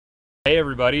Hey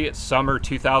everybody, it's summer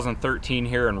 2013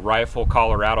 here in Rifle,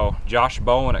 Colorado. Josh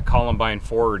Bowen at Columbine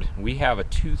Ford. We have a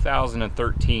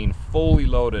 2013 fully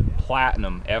loaded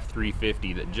Platinum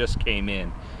F350 that just came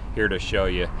in here to show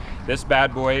you. This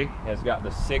bad boy has got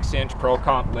the 6-inch Pro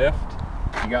Comp lift.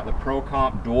 You got the Pro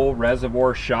Comp dual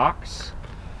reservoir shocks,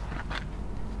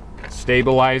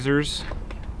 stabilizers.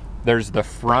 There's the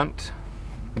front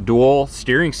dual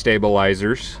steering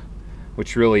stabilizers,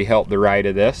 which really help the ride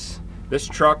of this. This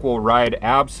truck will ride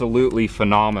absolutely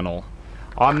phenomenal.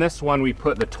 On this one, we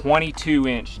put the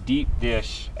 22-inch deep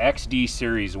dish XD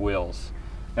series wheels.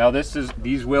 Now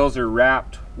these wheels are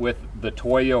wrapped with the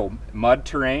Toyo mud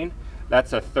terrain.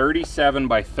 That's a 37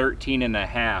 by 13 and a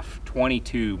half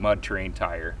 22 mud terrain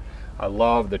tire. I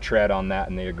love the tread on that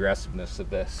and the aggressiveness of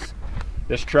this.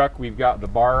 This truck, we've got the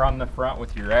bar on the front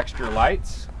with your extra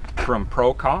lights from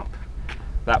Pro Comp.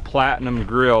 That Platinum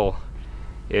grille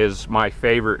is my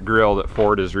favorite grille that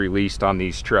Ford has released on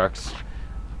these trucks.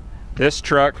 This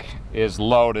truck is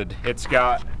loaded. It's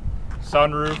got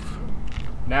sunroof,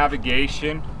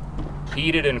 navigation,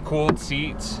 heated and cooled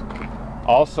seats.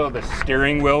 Also, the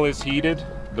steering wheel is heated.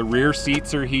 The rear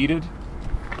seats are heated.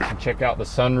 And check out the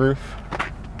sunroof.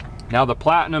 Now the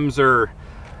Platinums are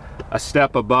a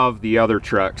step above the other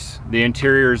trucks. The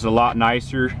interior is a lot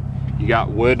nicer. You got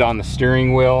wood on the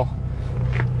steering wheel,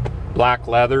 black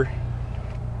leather.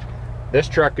 This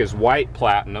truck is white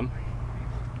Platinum.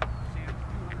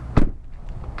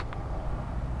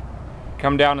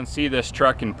 Come down and see this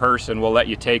truck in person. We'll let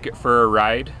you take it for a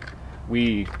ride.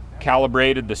 We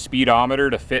calibrated the speedometer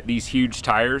to fit these huge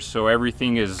tires, so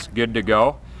everything is good to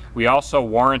go. We also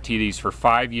warranty these for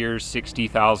 5 years,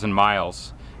 60,000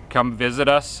 miles. Come visit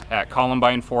us at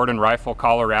Columbine Ford in Rifle,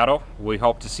 Colorado. We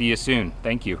hope to see you soon.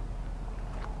 Thank you.